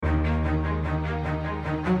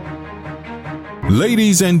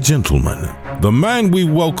Ladies and gentlemen, the man we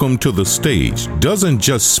welcome to the stage doesn't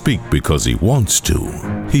just speak because he wants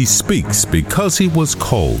to. He speaks because he was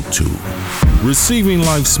called to. Receiving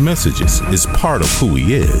life's messages is part of who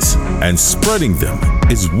he is, and spreading them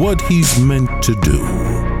is what he's meant to do.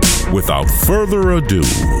 Without further ado,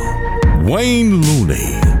 Wayne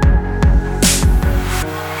Looney.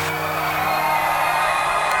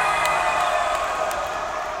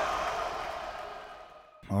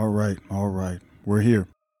 All right. We're here.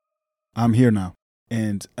 I'm here now.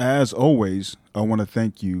 And as always, I want to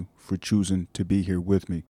thank you for choosing to be here with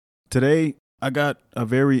me. Today, I got a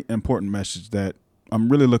very important message that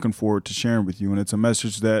I'm really looking forward to sharing with you. And it's a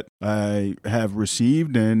message that I have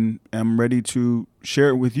received and am ready to share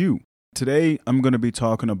it with you. Today, I'm going to be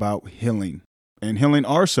talking about healing and healing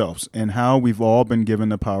ourselves and how we've all been given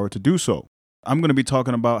the power to do so. I'm going to be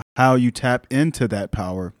talking about how you tap into that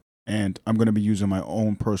power. And I'm going to be using my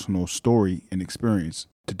own personal story and experience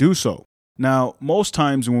to do so. Now, most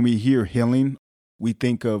times when we hear healing, we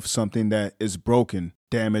think of something that is broken,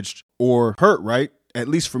 damaged, or hurt, right? At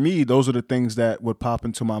least for me, those are the things that would pop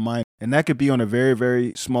into my mind. And that could be on a very,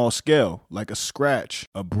 very small scale, like a scratch,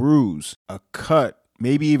 a bruise, a cut,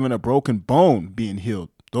 maybe even a broken bone being healed.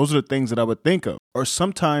 Those are the things that I would think of. Or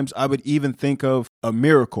sometimes I would even think of a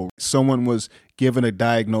miracle. Someone was given a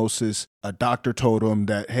diagnosis. A doctor told them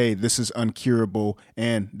that, hey, this is uncurable,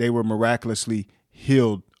 and they were miraculously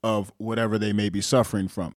healed of whatever they may be suffering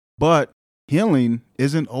from. But healing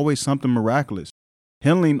isn't always something miraculous.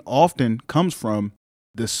 Healing often comes from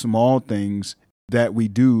the small things that we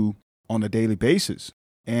do on a daily basis.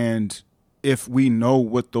 And if we know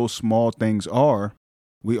what those small things are,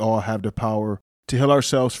 we all have the power to heal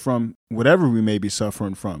ourselves from whatever we may be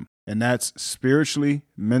suffering from. And that's spiritually,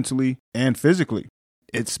 mentally, and physically.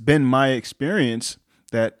 It's been my experience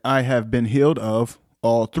that I have been healed of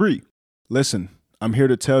all three. Listen, I'm here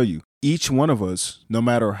to tell you, each one of us, no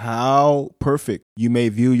matter how perfect you may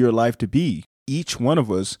view your life to be, each one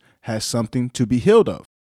of us has something to be healed of.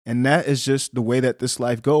 And that is just the way that this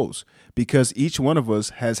life goes, because each one of us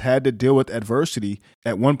has had to deal with adversity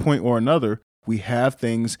at one point or another. We have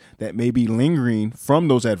things that may be lingering from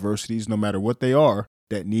those adversities, no matter what they are,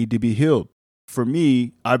 that need to be healed. For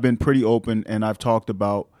me, I've been pretty open and I've talked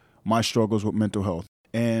about my struggles with mental health.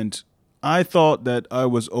 And I thought that I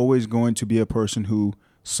was always going to be a person who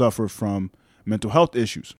suffered from mental health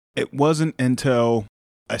issues. It wasn't until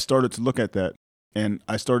I started to look at that and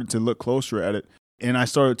I started to look closer at it and I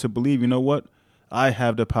started to believe, you know what? I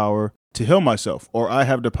have the power to heal myself, or I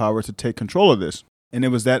have the power to take control of this. And it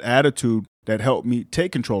was that attitude that helped me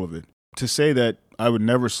take control of it. To say that I would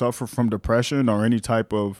never suffer from depression or any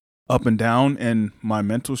type of up and down in my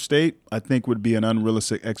mental state, I think would be an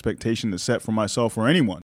unrealistic expectation to set for myself or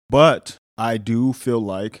anyone. But I do feel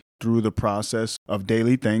like through the process of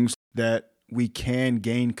daily things that we can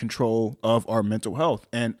gain control of our mental health.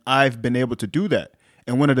 And I've been able to do that.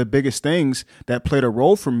 And one of the biggest things that played a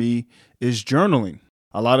role for me is journaling.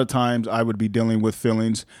 A lot of times I would be dealing with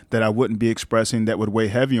feelings that I wouldn't be expressing that would weigh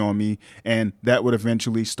heavy on me, and that would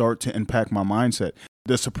eventually start to impact my mindset.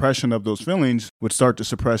 The suppression of those feelings would start to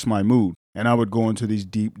suppress my mood, and I would go into these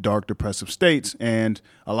deep, dark, depressive states. And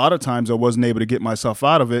a lot of times I wasn't able to get myself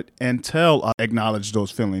out of it until I acknowledged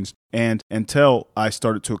those feelings and until I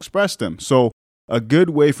started to express them. So a good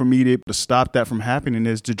way for me to stop that from happening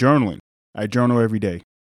is to journaling. I journal every day.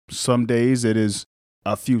 Some days it is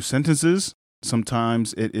a few sentences.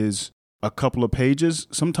 Sometimes it is a couple of pages.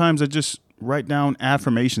 Sometimes I just write down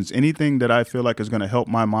affirmations, anything that I feel like is going to help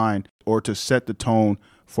my mind or to set the tone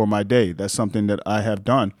for my day. That's something that I have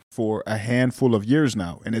done for a handful of years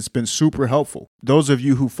now, and it's been super helpful. Those of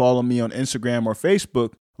you who follow me on Instagram or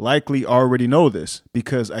Facebook likely already know this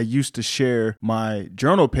because I used to share my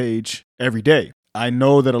journal page every day. I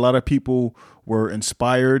know that a lot of people were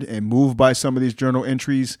inspired and moved by some of these journal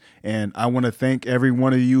entries, and I want to thank every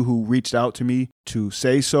one of you who reached out to me to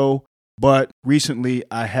say so. But recently,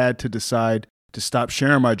 I had to decide to stop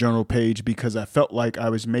sharing my journal page because I felt like I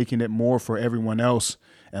was making it more for everyone else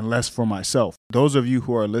and less for myself. Those of you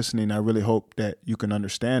who are listening, I really hope that you can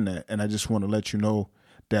understand that, and I just want to let you know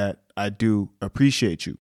that I do appreciate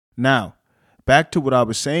you. Now, back to what I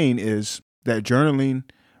was saying is that journaling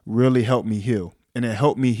really helped me heal. And it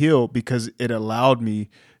helped me heal because it allowed me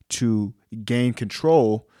to gain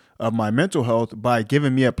control of my mental health by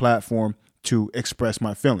giving me a platform to express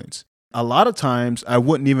my feelings. A lot of times I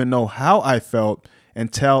wouldn't even know how I felt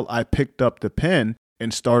until I picked up the pen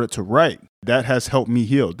and started to write. That has helped me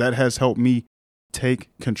heal. That has helped me take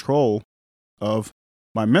control of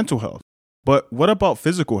my mental health. But what about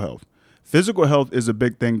physical health? Physical health is a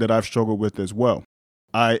big thing that I've struggled with as well.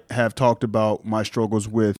 I have talked about my struggles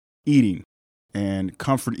with eating and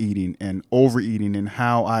comfort eating and overeating and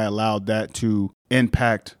how I allowed that to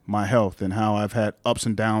impact my health and how I've had ups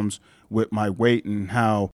and downs with my weight and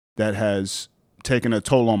how that has taken a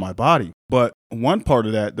toll on my body. But one part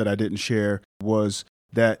of that I didn't share was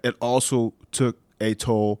that it also took a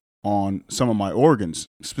toll on some of my organs,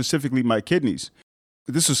 specifically my kidneys.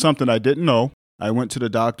 This is something I didn't know. I went to the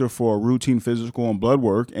doctor for a routine physical and blood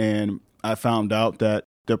work, and I found out that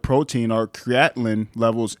the protein or creatinine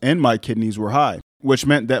levels in my kidneys were high, which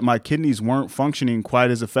meant that my kidneys weren't functioning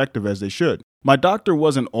quite as effective as they should. My doctor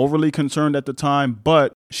wasn't overly concerned at the time,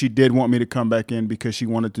 but she did want me to come back in because she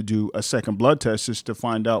wanted to do a second blood test just to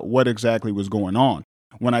find out what exactly was going on.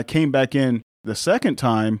 When I came back in the second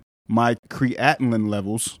time, my creatinine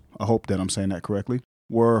levels, I hope that I'm saying that correctly,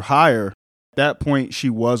 were higher. At that point, she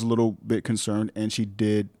was a little bit concerned, and she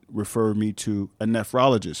did refer me to a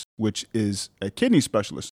nephrologist, which is a kidney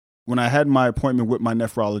specialist. When I had my appointment with my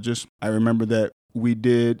nephrologist, I remember that we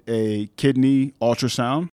did a kidney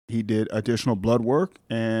ultrasound. He did additional blood work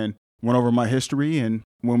and went over my history. And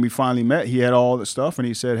when we finally met, he had all the stuff, and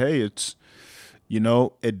he said, hey, it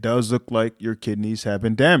does look like your kidneys have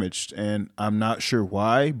been damaged. And I'm not sure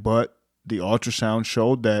why, but the ultrasound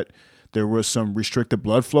showed that there was some restricted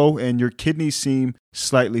blood flow and your kidneys seem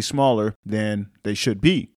slightly smaller than they should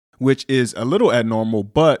be, which is a little abnormal,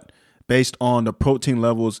 but based on the protein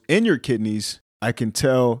levels in your kidneys, I can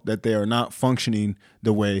tell that they are not functioning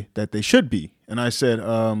the way that they should be. And I said,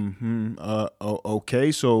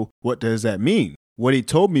 okay, so what does that mean? What he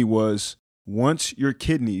told me was once your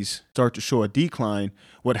kidneys start to show a decline,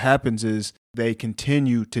 what happens is they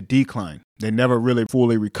continue to decline. They never really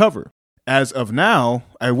fully recover. As of now,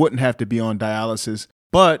 I wouldn't have to be on dialysis,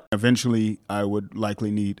 but eventually I would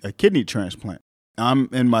likely need a kidney transplant. I'm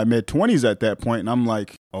in my mid-20s at that point, and I'm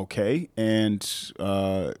like, okay, and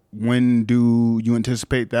when do you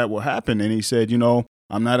anticipate that will happen? And he said,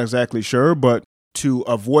 I'm not exactly sure, but to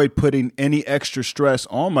avoid putting any extra stress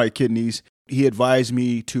on my kidneys, he advised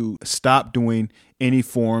me to stop doing any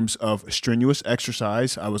forms of strenuous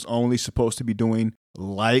exercise. I was only supposed to be doing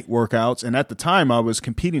light workouts. And at the time, I was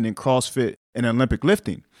competing in CrossFit and Olympic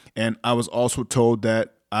lifting. And I was also told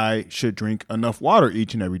that I should drink enough water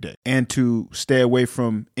each and every day and to stay away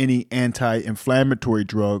from any anti-inflammatory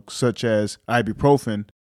drugs such as ibuprofen.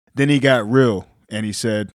 Then he got real and he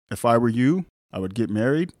said, if I were you, I would get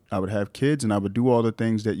married, I would have kids, and I would do all the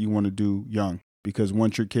things that you want to do young. Because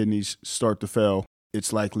once your kidneys start to fail,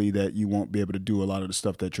 it's likely that you won't be able to do a lot of the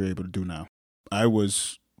stuff that you're able to do now. I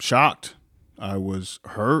was shocked. I was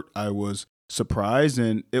hurt. I was surprised.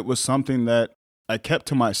 And it was something that I kept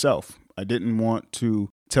to myself. I didn't want to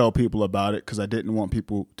tell people about it because I didn't want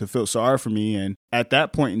people to feel sorry for me. And at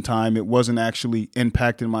that point in time, it wasn't actually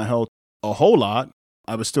impacting my health a whole lot.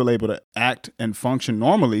 I was still able to act and function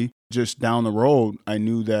normally. Just down the road, I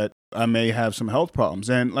knew that I may have some health problems.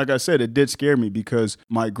 And like I said, it did scare me because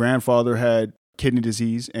my grandfather had kidney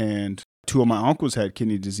disease and two of my uncles had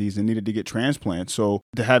kidney disease and needed to get transplants. So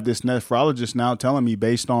to have this nephrologist now telling me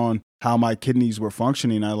based on how my kidneys were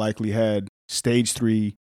functioning, I likely had stage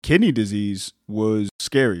 3 kidney disease was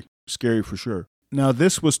scary for sure. Now,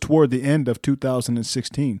 this was toward the end of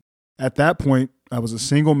 2016. At that point, I was a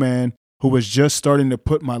single man who was just starting to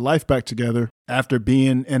put my life back together after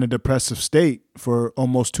being in a depressive state for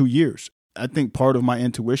almost 2 years. I think part of my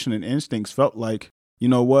intuition and instincts felt like, you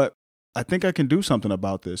know what, I think I can do something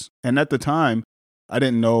about this. And at the time, I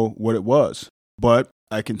didn't know what it was, but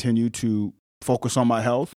I continued to focus on my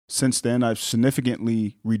health. Since then, I've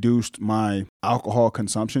significantly reduced my alcohol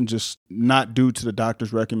consumption, just not due to the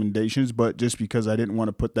doctor's recommendations, but just because I didn't want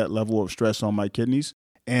to put that level of stress on my kidneys.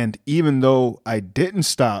 And even though I didn't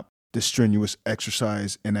stop the strenuous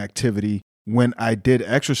exercise and activity, when I did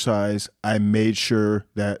exercise, I made sure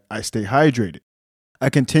that I stay hydrated. I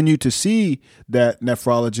continued to see that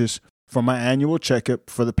nephrologist for my annual checkup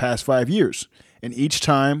for the past 5 years. And each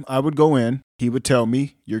time I would go in, he would tell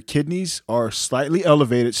me, your kidneys are slightly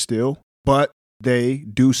elevated still, but they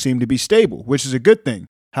do seem to be stable, which is a good thing.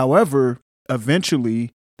 However,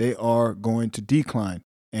 eventually they are going to decline.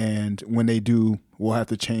 And when they do, we'll have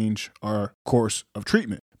to change our course of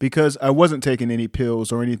treatment. Because I wasn't taking any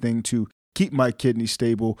pills or anything to keep my kidneys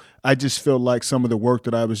stable. I just feel like some of the work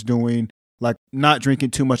that I was doing, like not drinking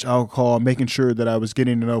too much alcohol, making sure that I was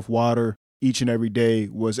getting enough water each and every day,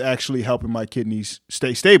 was actually helping my kidneys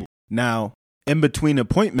stay stable. Now, in between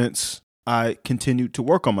appointments, I continued to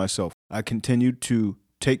work on myself. I continued to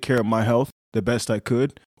take care of my health the best I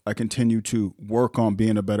could. I continued to work on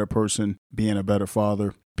being a better person, being a better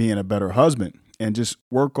father, being a better husband, and just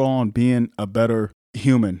work on being a better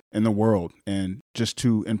human in the world and just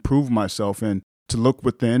to improve myself and to look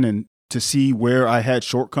within and to see where I had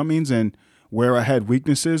shortcomings and where I had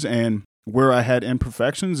weaknesses and where I had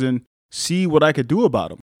imperfections and see what I could do about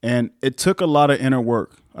them. And it took a lot of inner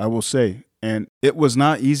work, I will say. And it was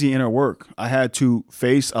not easy inner work. I had to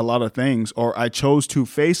face a lot of things, or I chose to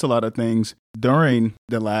face a lot of things during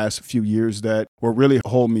the last few years that were really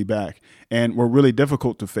holding me back and were really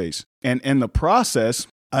difficult to face. And in the process,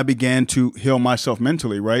 I began to heal myself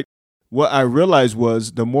mentally, right? What I realized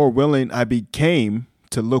was the more willing I became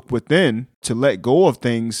to look within, to let go of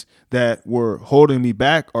things that were holding me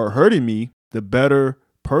back or hurting me, the better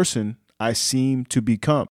person I seemed to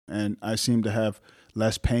become. And I seemed to have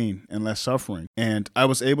less pain and less suffering. And I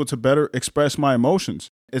was able to better express my emotions.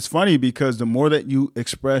 It's funny because the more that you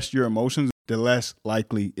express your emotions, the less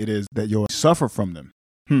likely it is that you'll suffer from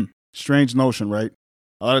them. Strange notion, right?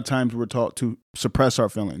 A lot of times we're taught to suppress our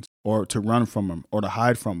feelings or to run from them or to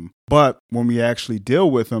hide from them. But when we actually deal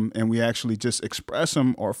with them and we actually just express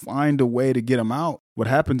them or find a way to get them out, what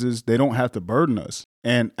happens is they don't have to burden us.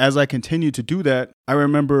 And as I continue to do that, I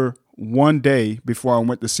remember one day before I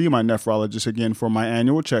went to see my nephrologist again for my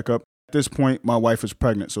annual checkup. At this point, my wife was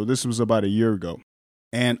pregnant. So this was about a year ago.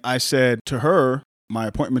 And I said to her, my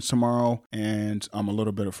appointment's tomorrow and I'm a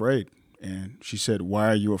little bit afraid. And she said, why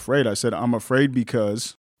are you afraid? I said, I'm afraid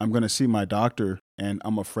because I'm going to see my doctor and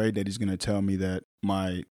I'm afraid that he's going to tell me that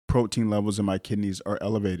my protein levels in my kidneys are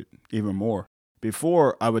elevated even more.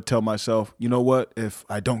 Before, I would tell myself, you know what, if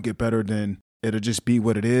I don't get better, then it'll just be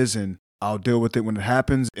what it is and I'll deal with it when it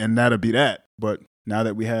happens and that'll be that. But now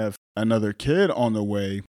that we have another kid on the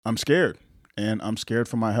way, I'm scared, and I'm scared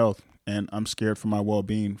for my health. And I'm scared for my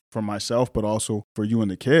well-being, for myself, but also for you and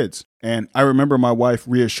the kids. And I remember my wife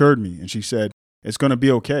reassured me and she said, it's going to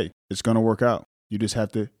be okay. It's going to work out. You just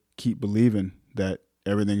have to keep believing that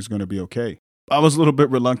everything's going to be okay. I was a little bit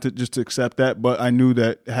reluctant just to accept that, but I knew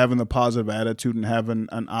that having a positive attitude and having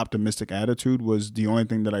an optimistic attitude was the only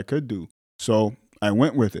thing that I could do. So I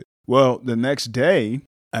went with it. Well, the next day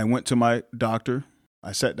I went to my doctor.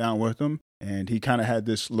 I sat down with him and he kind of had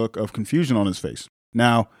this look of confusion on his face.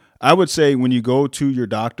 Now, I would say when you go to your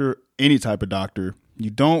doctor, any type of doctor,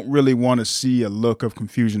 you don't really want to see a look of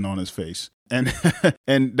confusion on his face. And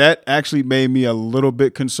and that actually made me a little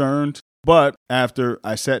bit concerned. But after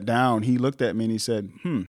I sat down, he looked at me and he said,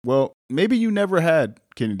 well, maybe you never had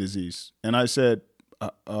kidney disease. And I said,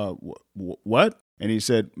 what? And he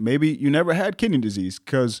said, maybe you never had kidney disease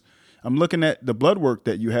because I'm looking at the blood work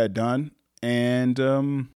that you had done and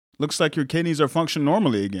looks like your kidneys are functioning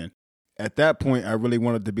normally again. At that point, I really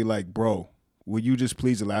wanted to be like, bro, will you just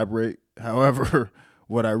please elaborate? However,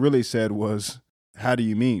 what I really said was, how do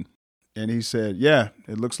you mean? And he said, yeah,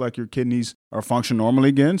 it looks like your kidneys are functioning normally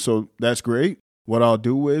again. So that's great. What I'll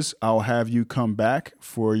do is I'll have you come back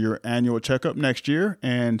for your annual checkup next year.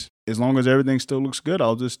 And as long as everything still looks good,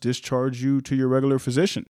 I'll just discharge you to your regular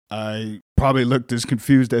physician. I probably looked as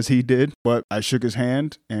confused as he did, but I shook his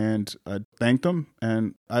hand and I thanked him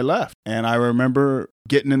and I left. And I remember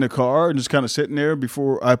getting in the car and just kind of sitting there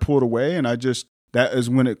before I pulled away. And that is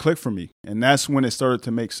when it clicked for me. And that's when it started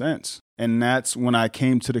to make sense. And that's when I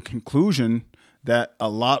came to the conclusion that a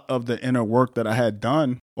lot of the inner work that I had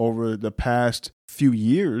done over the past few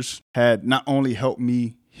years had not only helped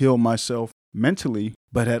me heal myself mentally,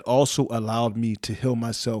 but had also allowed me to heal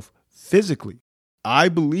myself physically. I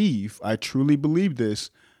truly believe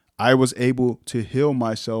this. I was able to heal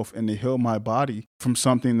myself and to heal my body from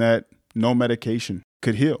something that no medication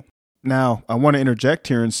could heal. Now, I want to interject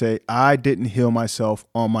here and say I didn't heal myself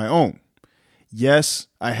on my own. Yes,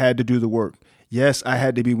 I had to do the work. Yes, I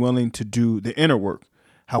had to be willing to do the inner work.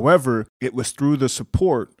 However, it was through the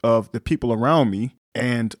support of the people around me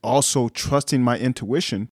and also trusting my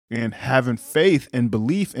intuition and having faith and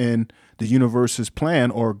belief in the universe's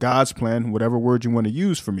plan or God's plan, whatever word you want to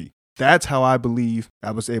use for me. That's how I believe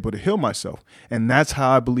I was able to heal myself. And that's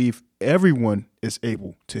how I believe everyone is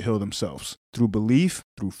able to heal themselves, through belief,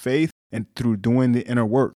 through faith, and through doing the inner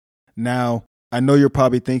work. Now, I know you're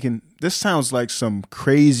probably thinking, this sounds like some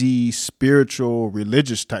crazy spiritual,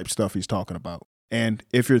 religious type stuff he's talking about. And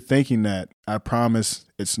if you're thinking that, I promise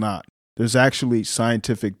it's not. There's actually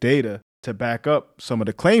scientific data to back up some of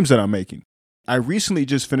the claims that I'm making. I recently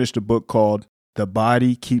just finished a book called The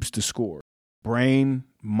Body Keeps the Score: Brain,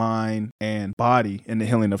 Mind, and Body in the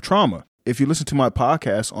Healing of Trauma. If you listen to my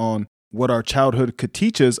podcast on what our childhood could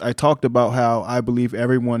teach us, I talked about how I believe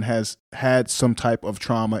everyone has had some type of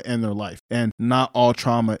trauma in their life, and not all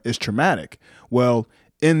trauma is traumatic. Well,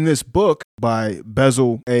 in this book by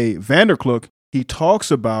Bessel A. van der Kolk, he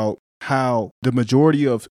talks about how the majority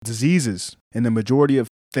of diseases and the majority of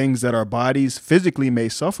things that our bodies physically may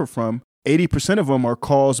suffer from, 80% of them are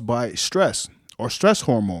caused by stress or stress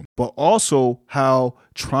hormone, but also how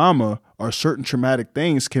trauma or certain traumatic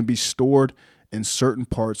things can be stored in certain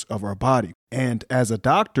parts of our body. And as a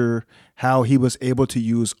doctor, how he was able to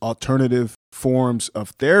use alternative forms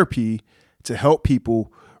of therapy to help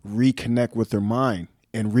people reconnect with their mind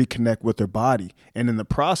and reconnect with their body. And in the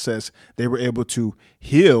process, they were able to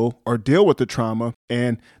heal or deal with the trauma,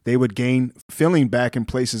 and they would gain feeling back in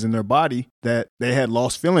places in their body that they had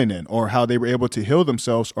lost feeling in, or how they were able to heal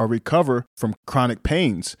themselves or recover from chronic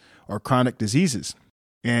pains or chronic diseases.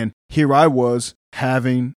 And here I was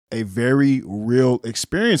having a very real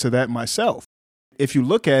experience of that myself. If you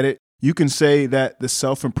look at it, you can say that the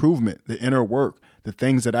self-improvement, the inner work, the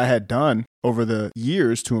things that I had done over the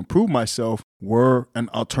years to improve myself were an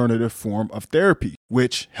alternative form of therapy,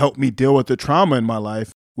 which helped me deal with the trauma in my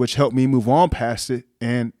life, which helped me move on past it,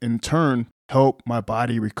 and in turn, help my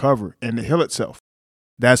body recover and to heal itself.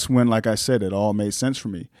 That's when, like I said, it all made sense for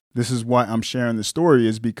me. This is why I'm sharing this story,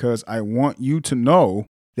 is because I want you to know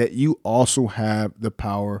that you also have the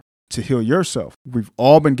power to heal yourself. We've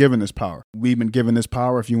all been given this power. We've been given this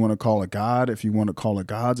power, if you want to call it God, if you want to call it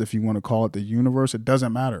gods, if you want to call it the universe, it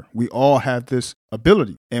doesn't matter. We all have this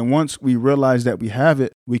ability. And once we realize that we have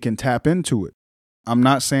it, we can tap into it. I'm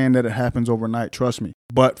not saying that it happens overnight, trust me.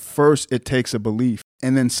 But first, it takes a belief.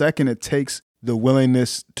 And then second, it takes the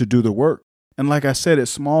willingness to do the work. And like I said,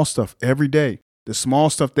 it's small stuff every day. The small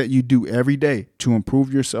stuff that you do every day to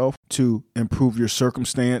improve yourself, to improve your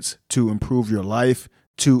circumstance, to improve your life,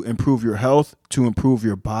 to improve your health, to improve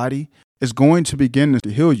your body, is going to begin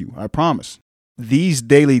to heal you, I promise. These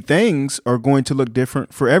daily things are going to look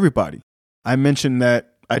different for everybody. I mentioned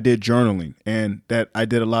that I did journaling and that I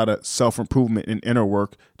did a lot of self-improvement and inner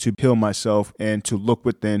work to heal myself and to look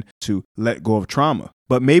within to let go of trauma.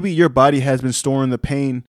 But maybe your body has been storing the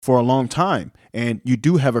pain for a long time and you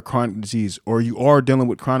do have a chronic disease or you are dealing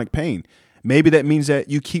with chronic pain. Maybe that means that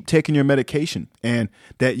you keep taking your medication and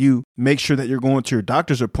that you make sure that you're going to your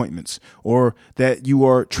doctor's appointments, or that you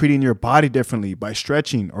are treating your body differently by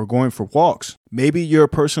stretching or going for walks. Maybe you're a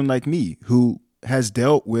person like me who has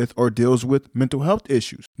dealt with or deals with mental health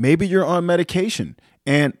issues. Maybe you're on medication,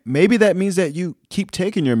 and maybe that means that you keep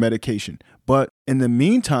taking your medication. But in the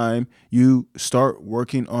meantime, you start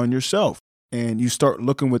working on yourself. And you start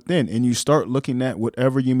looking within, and you start looking at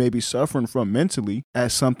whatever you may be suffering from mentally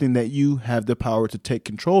as something that you have the power to take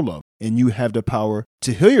control of and you have the power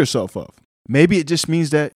to heal yourself of. Maybe it just means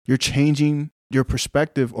that you're changing your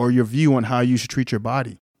perspective or your view on how you should treat your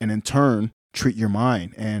body, and in turn, treat your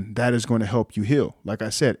mind. And that is going to help you heal. Like I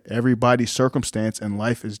said, everybody's circumstance and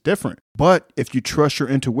life is different. But if you trust your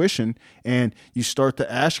intuition and you start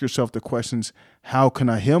to ask yourself the questions, how can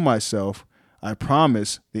I heal myself? I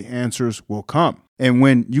promise the answers will come. And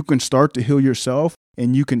when you can start to heal yourself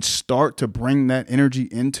and you can start to bring that energy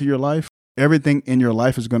into your life, everything in your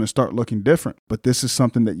life is going to start looking different. But this is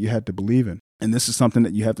something that you have to believe in. And this is something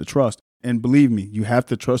that you have to trust. And believe me, you have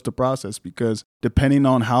to trust the process, because depending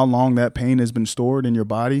on how long that pain has been stored in your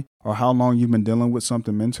body or how long you've been dealing with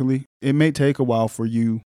something mentally, it may take a while for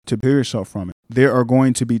you to heal yourself from it. There are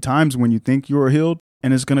going to be times when you think you are healed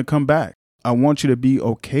and it's going to come back. I want you to be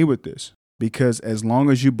okay with this. Because as long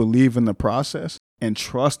as you believe in the process and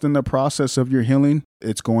trust in the process of your healing,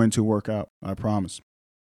 it's going to work out. I promise.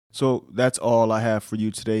 So that's all I have for you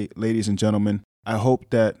today, ladies and gentlemen. I hope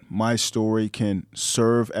that my story can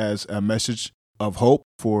serve as a message of hope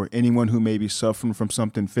for anyone who may be suffering from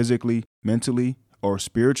something physically, mentally, or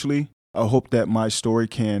spiritually. I hope that my story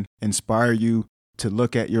can inspire you to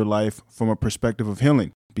look at your life from a perspective of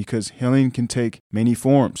healing, because healing can take many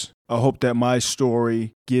forms. I hope that my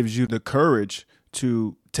story gives you the courage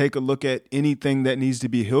to take a look at anything that needs to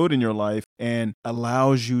be healed in your life and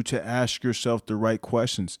allows you to ask yourself the right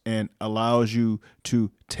questions and allows you to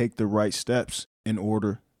take the right steps in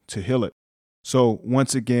order to heal it. So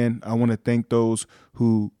once again, I want to thank those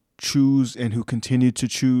who choose and who continue to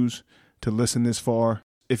choose to listen this far.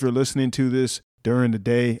 If you're listening to this during the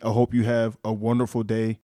day, I hope you have a wonderful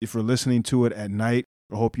day. If you're listening to it at night,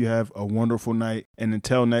 I hope you have a wonderful night. And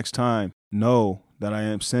until next time, know that I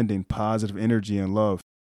am sending positive energy and love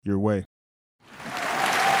your way.